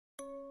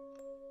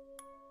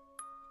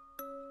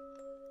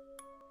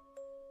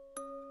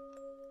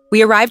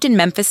We arrived in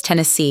Memphis,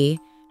 Tennessee,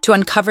 to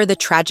uncover the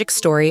tragic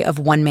story of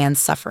one man's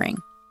suffering.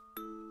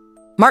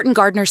 Martin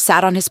Gardner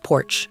sat on his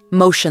porch,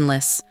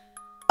 motionless,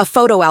 a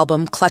photo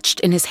album clutched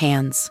in his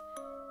hands.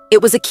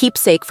 It was a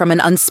keepsake from an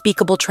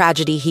unspeakable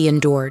tragedy he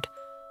endured,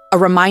 a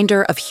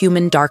reminder of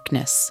human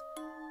darkness.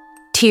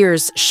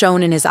 Tears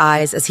shone in his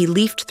eyes as he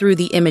leafed through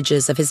the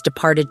images of his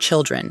departed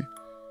children.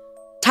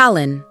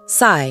 Talon,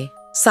 Sai,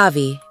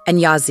 Savi, and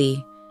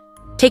Yazi,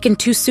 taken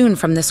too soon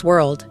from this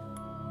world.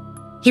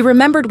 He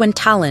remembered when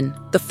Talon,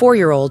 the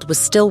 4-year-old, was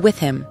still with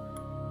him.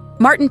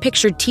 Martin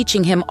pictured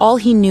teaching him all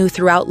he knew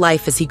throughout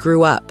life as he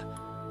grew up.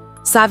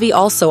 Savi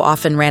also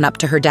often ran up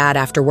to her dad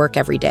after work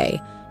every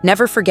day,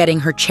 never forgetting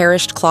her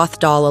cherished cloth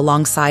doll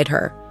alongside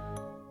her.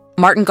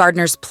 Martin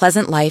Gardner's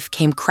pleasant life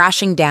came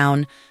crashing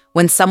down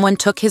when someone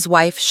took his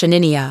wife,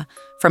 Shaninia,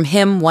 from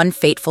him one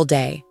fateful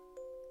day.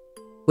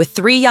 With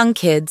 3 young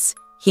kids,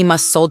 he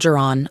must soldier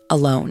on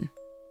alone.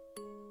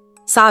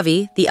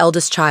 Savi, the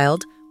eldest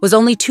child, was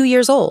only 2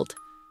 years old.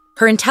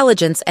 Her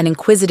intelligence and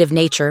inquisitive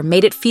nature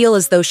made it feel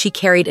as though she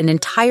carried an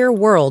entire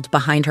world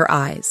behind her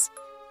eyes.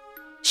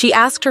 She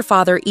asked her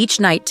father each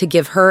night to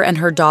give her and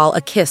her doll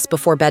a kiss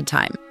before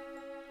bedtime,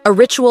 a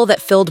ritual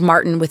that filled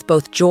Martin with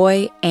both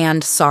joy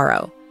and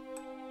sorrow.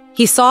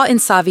 He saw in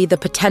Savi the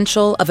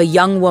potential of a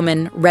young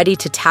woman ready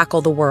to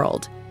tackle the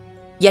world,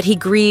 yet he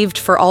grieved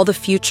for all the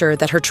future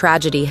that her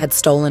tragedy had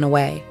stolen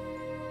away.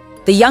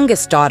 The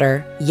youngest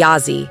daughter,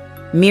 Yazi,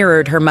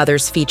 mirrored her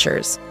mother's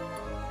features,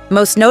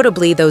 most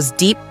notably those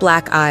deep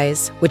black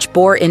eyes which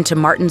bore into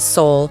Martin's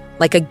soul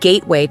like a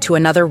gateway to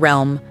another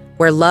realm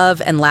where love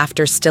and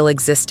laughter still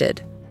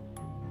existed.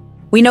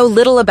 We know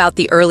little about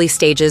the early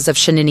stages of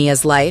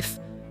Shaninia's life,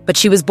 but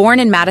she was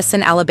born in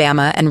Madison,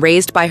 Alabama, and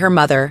raised by her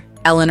mother,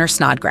 Eleanor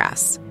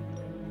Snodgrass.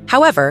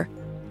 However,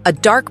 a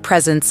dark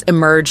presence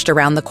emerged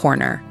around the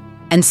corner,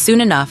 and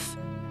soon enough,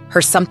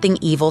 her something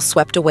evil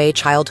swept away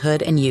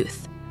childhood and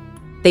youth.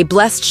 They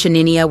blessed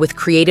Shaninia with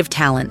creative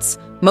talents,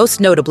 most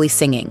notably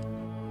singing.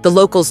 The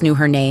locals knew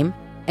her name,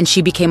 and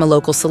she became a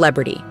local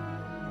celebrity.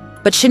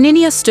 But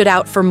Shaninia stood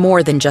out for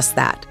more than just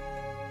that.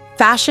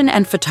 Fashion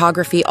and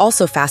photography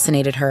also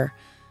fascinated her,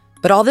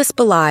 but all this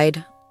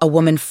belied a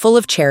woman full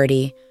of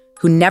charity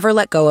who never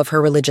let go of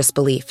her religious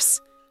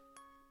beliefs.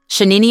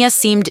 Shaninia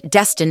seemed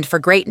destined for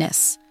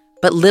greatness,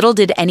 but little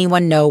did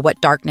anyone know what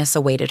darkness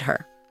awaited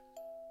her.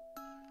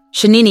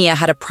 Shaninia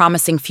had a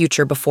promising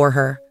future before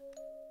her.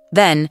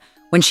 Then,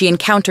 when she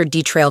encountered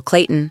Detrail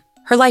Clayton,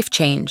 her life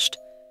changed.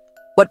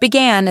 What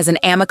began as an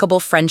amicable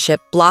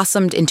friendship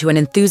blossomed into an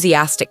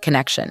enthusiastic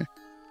connection.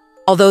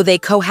 Although they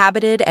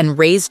cohabited and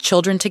raised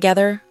children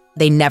together,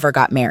 they never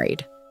got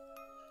married.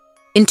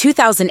 In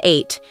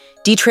 2008,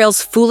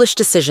 Detrail's foolish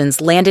decisions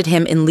landed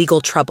him in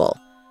legal trouble.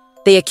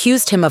 They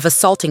accused him of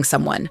assaulting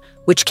someone,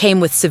 which came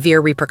with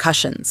severe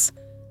repercussions.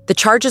 The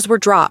charges were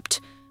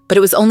dropped, but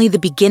it was only the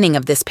beginning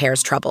of this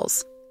pair's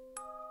troubles.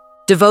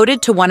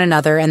 Devoted to one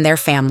another and their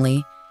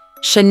family,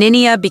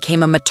 Shaninia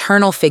became a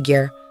maternal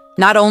figure,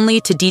 not only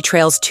to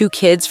Detrail's 2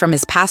 kids from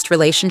his past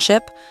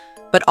relationship,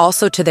 but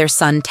also to their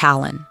son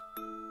Talon.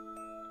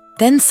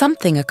 Then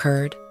something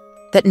occurred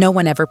that no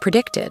one ever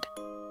predicted.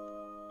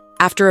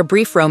 After a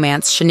brief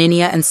romance,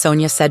 Shaninia and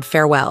Sonia said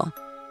farewell.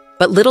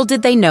 But little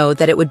did they know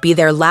that it would be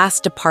their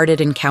last departed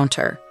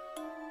encounter.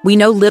 We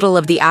know little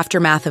of the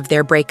aftermath of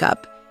their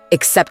breakup,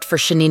 except for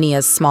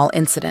Shaninia's small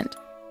incident.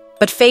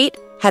 But fate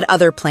had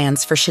other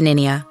plans for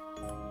Shaninia.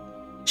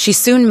 She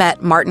soon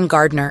met Martin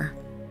Gardner,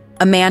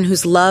 a man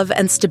whose love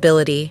and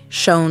stability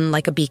shone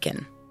like a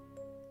beacon.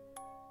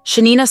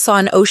 Shaninia saw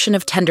an ocean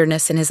of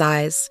tenderness in his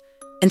eyes,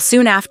 and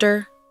soon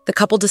after, the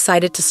couple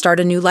decided to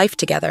start a new life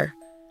together.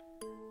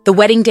 The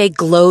wedding day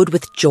glowed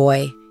with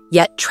joy,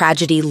 yet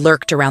tragedy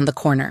lurked around the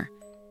corner.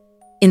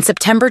 In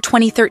September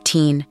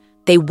 2013,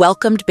 they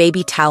welcomed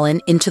baby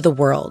Talon into the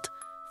world,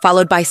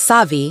 followed by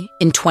Savi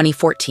in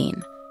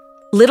 2014.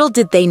 Little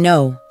did they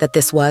know that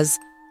this was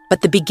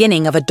but the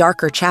beginning of a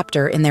darker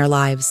chapter in their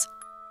lives.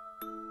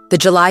 The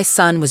July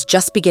sun was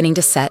just beginning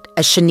to set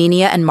as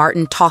Shaninia and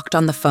Martin talked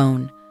on the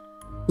phone.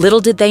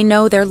 Little did they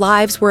know their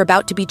lives were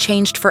about to be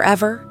changed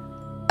forever.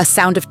 A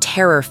sound of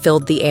terror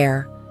filled the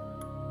air.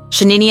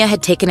 Shaninia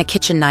had taken a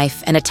kitchen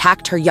knife and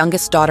attacked her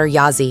youngest daughter,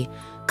 Yazi,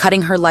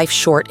 cutting her life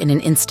short in an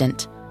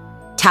instant.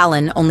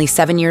 Talon, only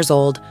 7 years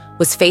old,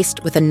 was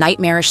faced with a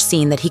nightmarish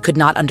scene that he could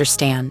not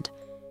understand.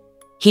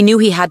 He knew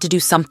he had to do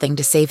something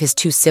to save his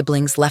 2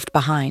 siblings left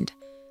behind.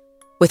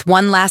 With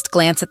one last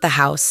glance at the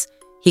house,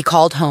 he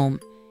called home.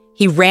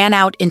 He ran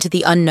out into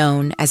the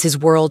unknown as his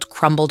world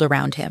crumbled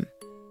around him.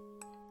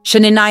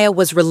 Shaninia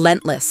was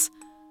relentless.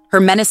 Her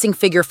menacing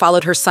figure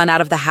followed her son out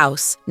of the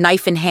house,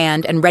 knife in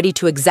hand and ready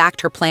to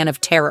exact her plan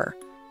of terror.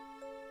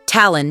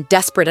 Talon,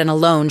 desperate and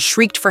alone,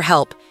 shrieked for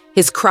help,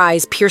 his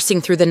cries piercing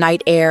through the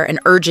night air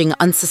and urging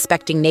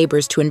unsuspecting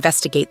neighbors to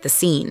investigate the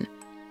scene.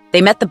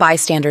 They met the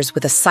bystanders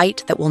with a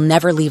sight that will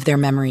never leave their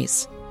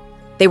memories.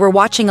 They were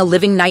watching a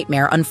living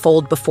nightmare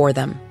unfold before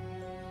them.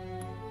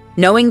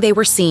 Knowing they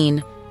were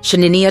seen,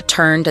 Shaninia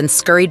turned and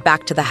scurried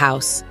back to the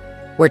house,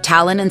 where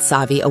Talon and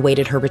Savi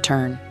awaited her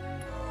return.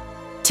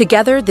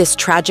 Together, this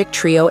tragic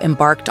trio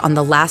embarked on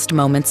the last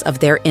moments of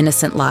their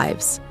innocent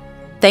lives.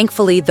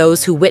 Thankfully,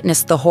 those who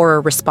witnessed the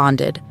horror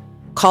responded,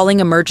 calling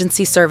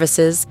emergency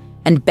services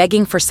and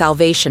begging for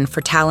salvation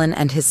for Talon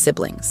and his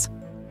siblings.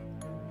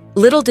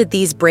 Little did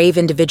these brave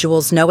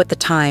individuals know at the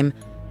time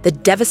the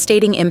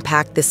devastating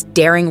impact this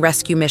daring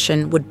rescue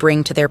mission would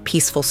bring to their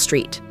peaceful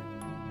street.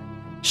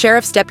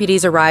 Sheriff's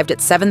deputies arrived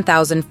at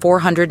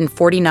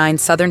 7449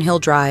 Southern Hill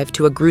Drive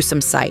to a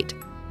gruesome sight.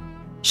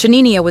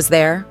 Shaninia was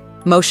there,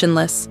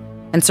 motionless,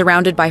 and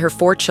surrounded by her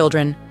 4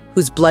 children,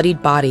 whose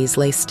bloodied bodies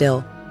lay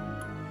still.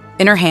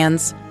 In her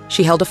hands,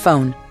 she held a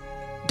phone,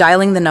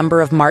 dialing the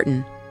number of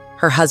Martin,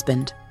 her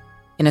husband,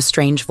 in a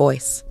strange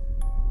voice.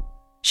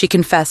 She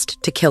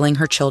confessed to killing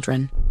her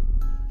children.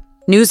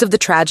 News of the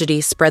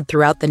tragedy spread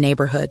throughout the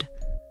neighborhood.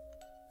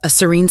 A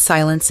serene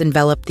silence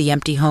enveloped the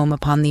empty home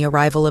upon the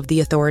arrival of the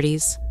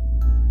authorities.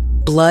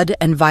 Blood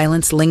and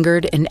violence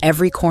lingered in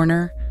every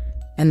corner,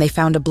 and they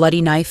found a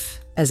bloody knife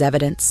as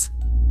evidence.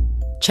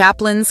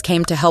 Chaplains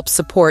came to help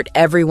support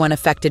everyone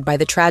affected by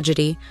the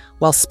tragedy,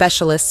 while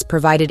specialists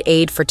provided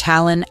aid for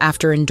Talon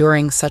after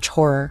enduring such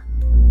horror.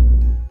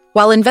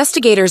 While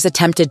investigators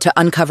attempted to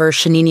uncover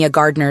Shaninia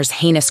Gardner's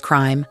heinous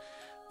crime,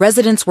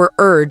 residents were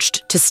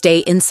urged to stay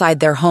inside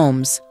their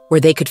homes where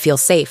they could feel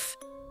safe.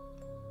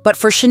 But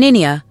for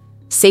Shaninia,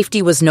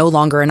 safety was no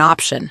longer an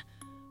option.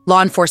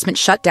 Law enforcement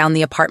shut down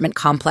the apartment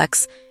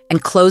complex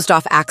and closed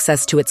off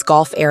access to its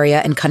golf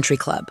area and country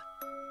club.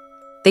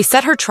 They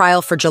set her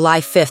trial for July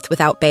 5th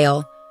without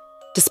bail.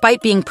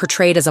 Despite being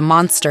portrayed as a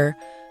monster,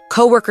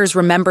 co-workers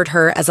remembered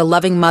her as a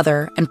loving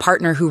mother and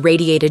partner who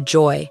radiated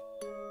joy.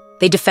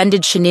 They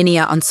defended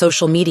Shaninia on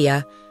social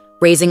media,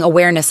 raising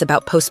awareness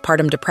about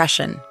postpartum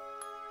depression.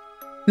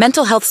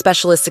 Mental health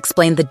specialists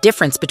explained the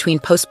difference between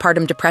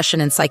postpartum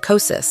depression and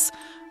psychosis,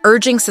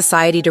 urging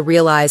society to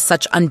realize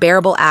such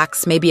unbearable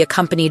acts may be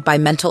accompanied by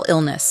mental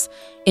illness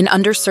in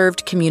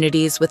underserved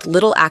communities with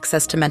little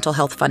access to mental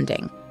health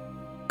funding.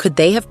 Could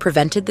they have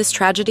prevented this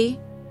tragedy?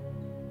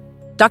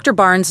 Dr.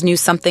 Barnes knew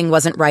something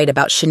wasn't right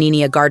about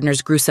Shaninia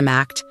Gardner's gruesome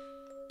act.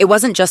 It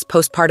wasn't just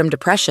postpartum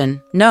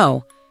depression,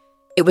 no.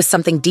 It was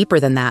something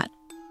deeper than that.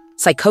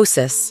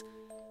 Psychosis.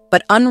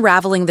 But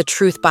unraveling the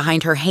truth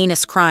behind her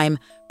heinous crime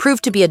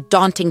proved to be a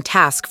daunting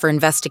task for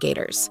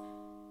investigators.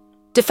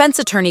 Defense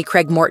attorney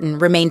Craig Morton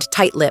remained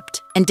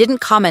tight-lipped and didn't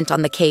comment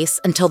on the case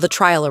until the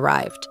trial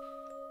arrived.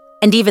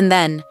 And even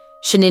then,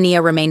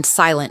 Shaninia remained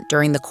silent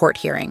during the court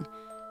hearing,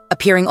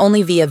 appearing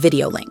only via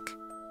video link.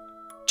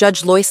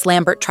 Judge Lois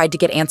Lambert tried to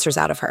get answers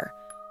out of her,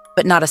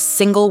 but not a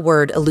single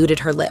word eluded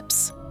her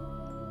lips.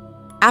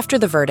 After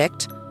the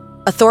verdict,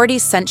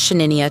 authorities sent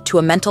Shaninia to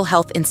a mental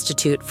health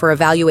institute for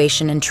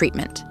evaluation and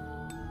treatment.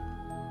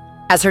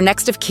 As her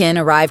next of kin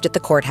arrived at the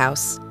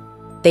courthouse,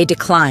 they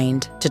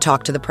declined to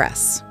talk to the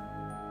press.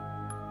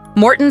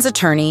 Morton's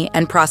attorney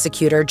and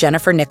prosecutor,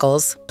 Jennifer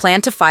Nichols,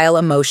 planned to file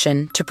a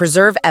motion to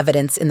preserve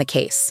evidence in the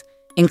case,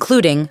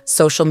 including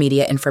social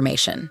media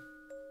information.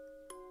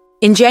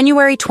 In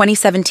January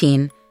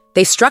 2017,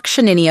 they struck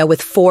Shaninia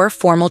with 4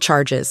 formal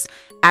charges: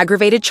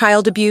 aggravated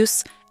child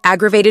abuse,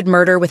 aggravated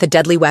murder with a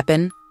deadly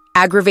weapon,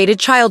 aggravated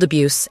child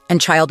abuse,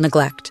 and child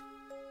neglect.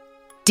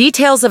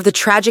 Details of the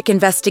tragic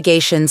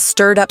investigation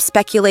stirred up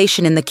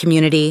speculation in the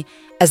community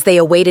as they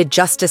awaited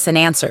justice and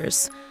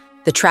answers.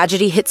 The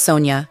tragedy hit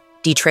Sonia,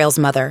 Deetrail's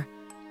mother,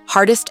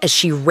 hardest as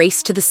she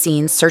raced to the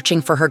scene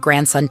searching for her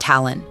grandson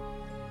Talon.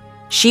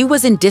 She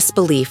was in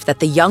disbelief that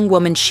the young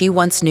woman she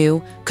once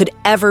knew could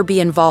ever be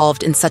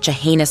involved in such a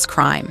heinous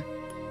crime.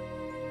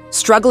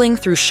 Struggling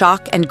through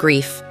shock and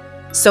grief,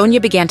 Sonia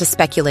began to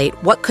speculate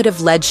what could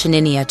have led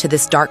Shaninia to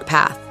this dark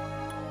path.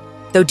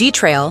 Though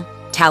Deetrail,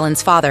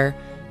 Talon's father,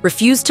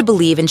 refused to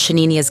believe in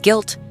Shaninia's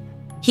guilt,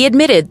 he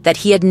admitted that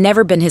he had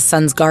never been his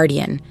son's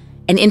guardian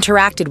and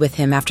interacted with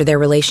him after their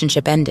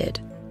relationship ended.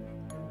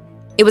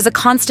 It was a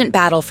constant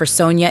battle for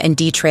Sonia and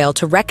Deetrail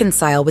to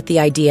reconcile with the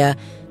idea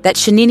that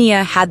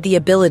Shaninia had the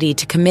ability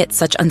to commit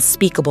such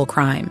unspeakable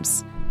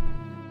crimes.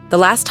 The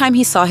last time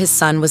he saw his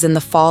son was in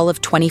the fall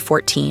of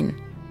 2014.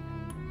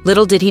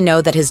 Little did he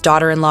know that his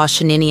daughter-in-law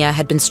Shaninia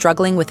had been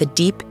struggling with a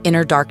deep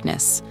inner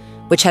darkness,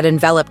 which had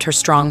enveloped her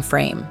strong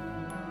frame.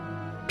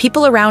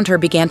 People around her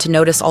began to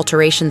notice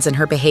alterations in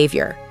her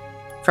behavior,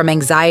 from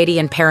anxiety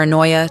and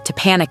paranoia to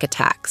panic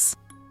attacks.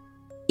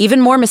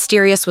 Even more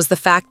mysterious was the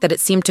fact that it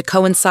seemed to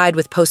coincide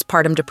with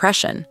postpartum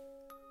depression.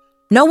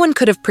 No one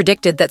could have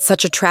predicted that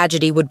such a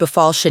tragedy would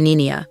befall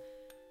Shaninia.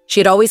 She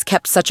had always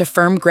kept such a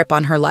firm grip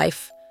on her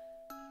life.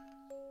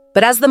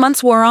 But as the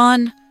months wore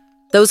on,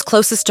 those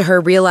closest to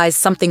her realized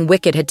something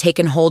wicked had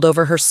taken hold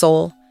over her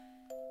soul.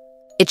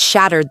 It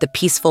shattered the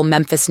peaceful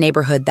Memphis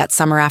neighborhood that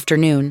summer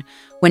afternoon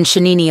when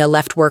Shaninia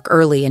left work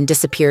early and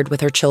disappeared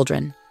with her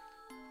children.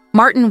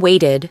 Martin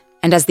waited,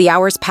 and as the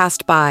hours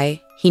passed by,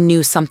 he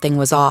knew something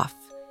was off.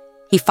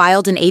 He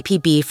filed an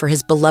APB for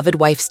his beloved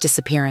wife's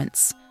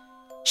disappearance.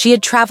 She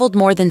had traveled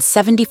more than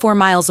 74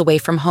 miles away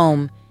from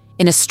home,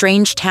 in a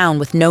strange town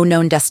with no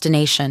known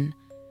destination.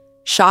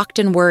 Shocked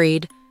and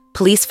worried,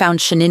 police found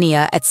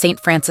Shaninia at St.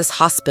 Francis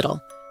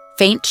Hospital,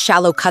 Faint,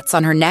 shallow cuts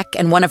on her neck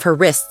and one of her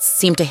wrists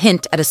seemed to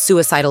hint at a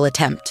suicidal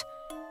attempt.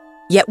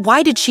 Yet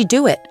why did she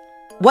do it?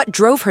 What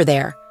drove her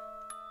there?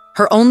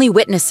 Her only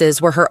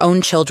witnesses were her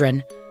own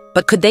children,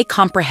 but could they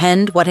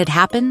comprehend what had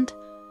happened?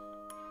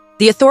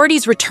 The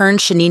authorities returned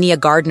Shaninia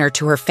Gardner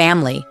to her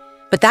family,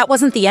 but that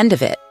wasn't the end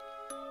of it.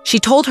 She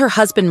told her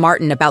husband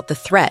Martin about the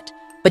threat,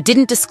 but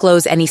didn't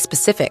disclose any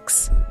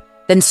specifics.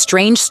 Then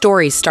strange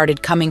stories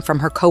started coming from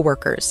her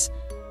coworkers,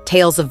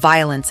 tales of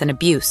violence and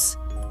abuse.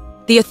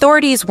 The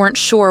authorities weren't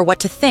sure what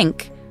to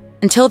think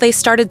until they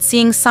started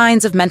seeing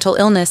signs of mental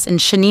illness in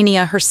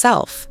Shaninia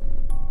herself.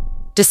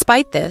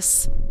 Despite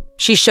this,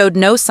 she showed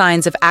no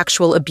signs of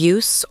actual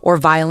abuse or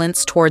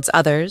violence towards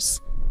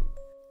others.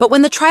 But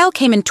when the trial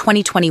came in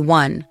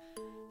 2021,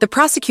 the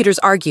prosecutors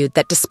argued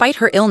that despite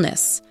her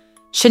illness,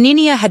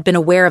 Shaninia had been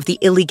aware of the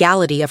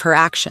illegality of her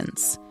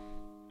actions.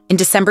 In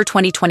December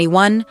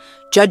 2021,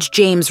 Judge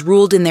James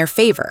ruled in their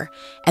favor,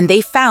 and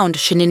they found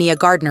Shaninia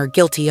Gardner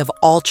guilty of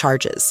all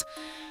charges.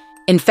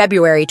 In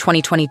February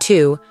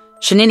 2022,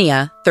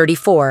 Shaninia,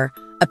 34,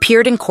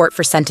 appeared in court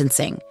for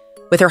sentencing,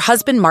 with her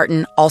husband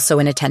Martin also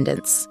in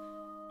attendance.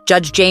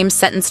 Judge James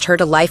sentenced her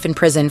to life in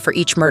prison for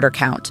each murder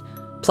count,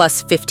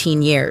 plus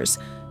 15 years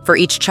for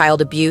each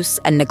child abuse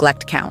and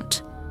neglect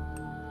count.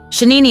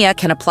 Shaninia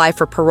can apply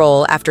for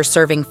parole after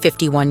serving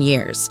 51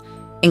 years,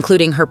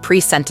 including her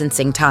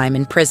pre-sentencing time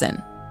in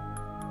prison.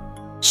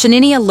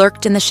 Shaninia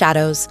lurked in the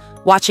shadows,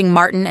 watching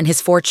Martin and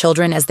his 4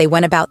 children as they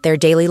went about their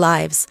daily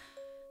lives.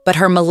 But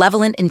her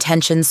malevolent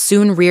intentions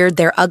soon reared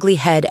their ugly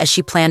head as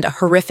she planned a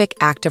horrific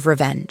act of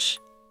revenge.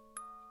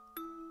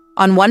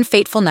 On one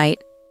fateful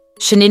night,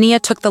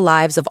 Shaninia took the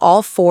lives of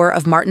all 4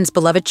 of Martin's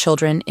beloved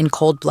children in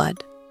cold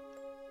blood.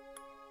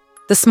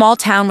 The small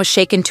town was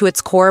shaken to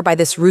its core by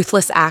this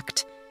ruthless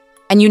act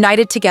and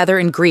united together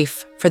in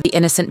grief for the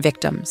innocent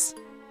victims.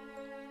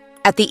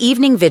 At the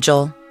evening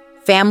vigil,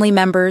 family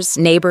members,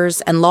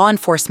 neighbors, and law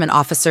enforcement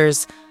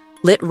officers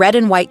lit red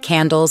and white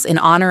candles in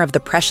honor of the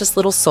precious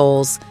little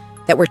souls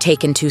that were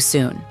taken too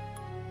soon.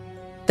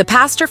 The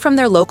pastor from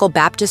their local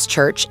Baptist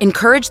church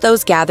encouraged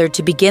those gathered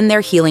to begin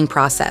their healing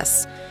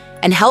process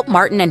and help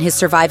Martin and his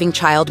surviving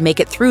child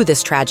make it through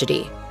this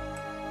tragedy.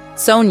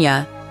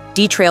 Sonia,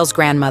 D-Trail's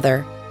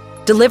grandmother,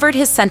 delivered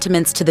his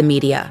sentiments to the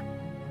media,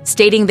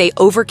 stating they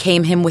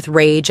overcame him with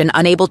rage and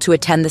unable to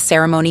attend the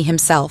ceremony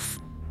himself.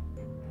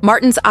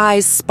 Martin's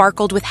eyes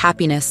sparkled with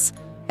happiness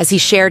as he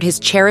shared his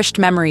cherished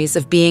memories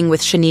of being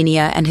with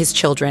Shaninia and his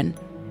children.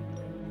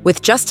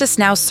 With justice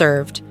now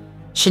served,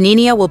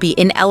 Shaninia will be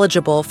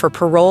ineligible for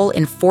parole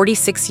in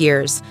 46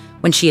 years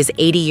when she is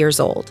 80 years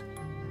old,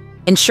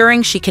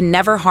 ensuring she can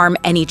never harm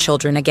any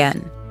children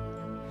again.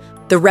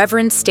 The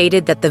Reverend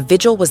stated that the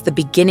vigil was the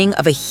beginning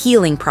of a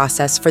healing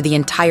process for the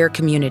entire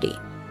community.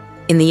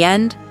 In the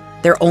end,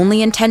 their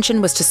only intention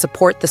was to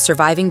support the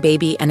surviving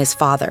baby and his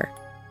father.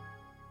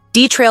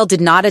 D-Trail did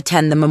not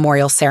attend the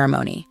memorial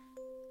ceremony.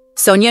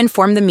 Sonia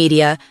informed the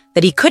media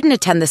that he couldn't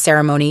attend the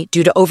ceremony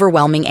due to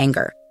overwhelming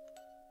anger.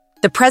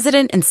 The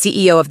president and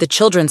CEO of the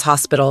Children's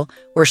Hospital,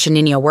 where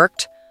Shaninia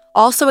worked,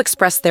 also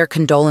expressed their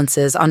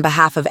condolences on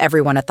behalf of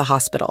everyone at the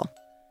hospital.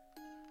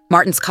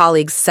 Martin's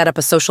colleagues set up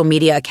a social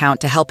media account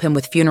to help him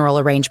with funeral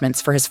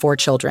arrangements for his 4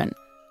 children.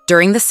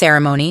 During the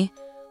ceremony,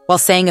 while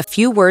saying a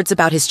few words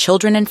about his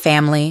children and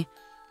family,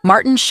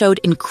 Martin showed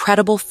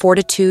incredible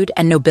fortitude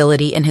and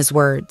nobility in his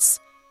words.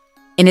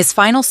 In his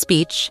final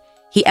speech,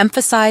 he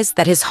emphasized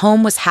that his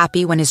home was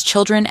happy when his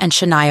children and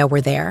Shania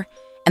were there,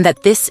 and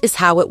that this is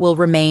how it will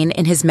remain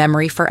in his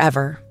memory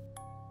forever.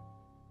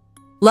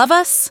 Love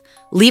us?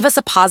 Leave us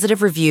a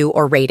positive review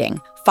or rating.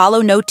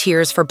 Follow No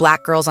Tears for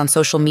Black Girls on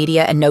social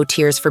media and No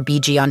Tears for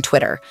BG on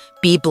Twitter.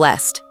 Be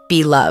blessed,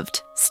 be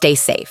loved, stay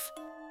safe.